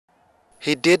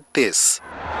He did this.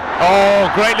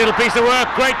 Oh, great little piece of work.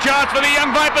 Great chance for the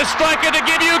young Vipers striker to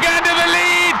give Uganda the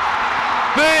lead.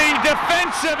 The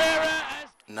defensive error.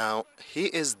 Now, he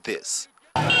is this.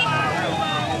 A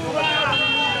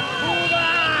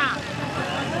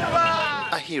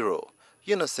hero.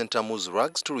 Yunus Sentamu's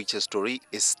rags to riches story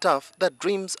is stuff that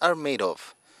dreams are made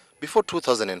of. Before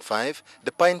 2005,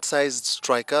 the pint-sized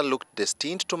striker looked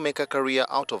destined to make a career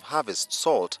out of harvest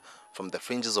salt from the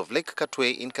fringes of Lake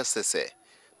Katwe in Kasese.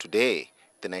 Today,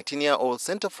 the 19-year-old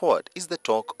centre forward is the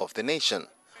talk of the nation.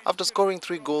 After scoring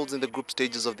 3 goals in the group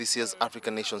stages of this year's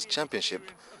African Nations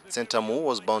Championship, Sentamu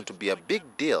was bound to be a big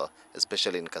deal,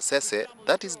 especially in Kasese,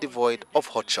 that is devoid of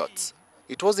hotshots.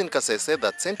 It was in Kasese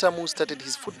that Sentamu started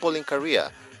his footballing career,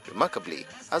 remarkably,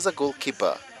 as a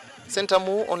goalkeeper.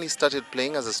 Sentamu only started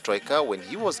playing as a striker when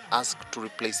he was asked to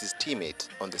replace his teammate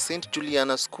on the St.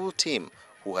 Juliana school team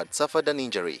who had suffered an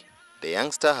injury. The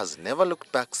youngster has never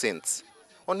looked back since.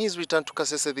 On his return to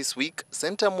Kasese this week,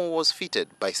 Sentamu was feted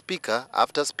by speaker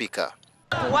after speaker.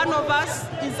 One of us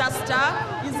is a star,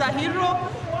 is a hero,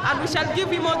 and we shall give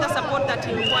him all the support that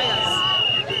he requires.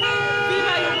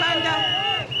 Viva Uganda!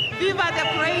 Viva the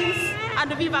Cranes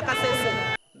and Viva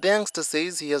Kasese. The youngster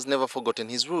says he has never forgotten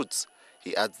his roots.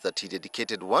 He adds that he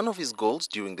dedicated one of his goals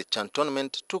during the Chan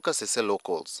tournament to Kasese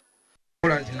locals.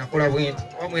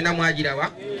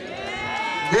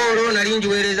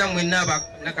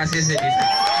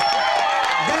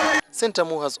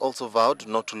 Sentamu has also vowed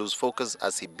not to lose focus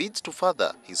as he bids to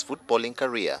further his footballing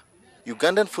career.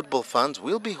 Ugandan football fans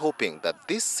will be hoping that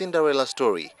this Cinderella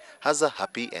story has a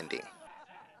happy ending.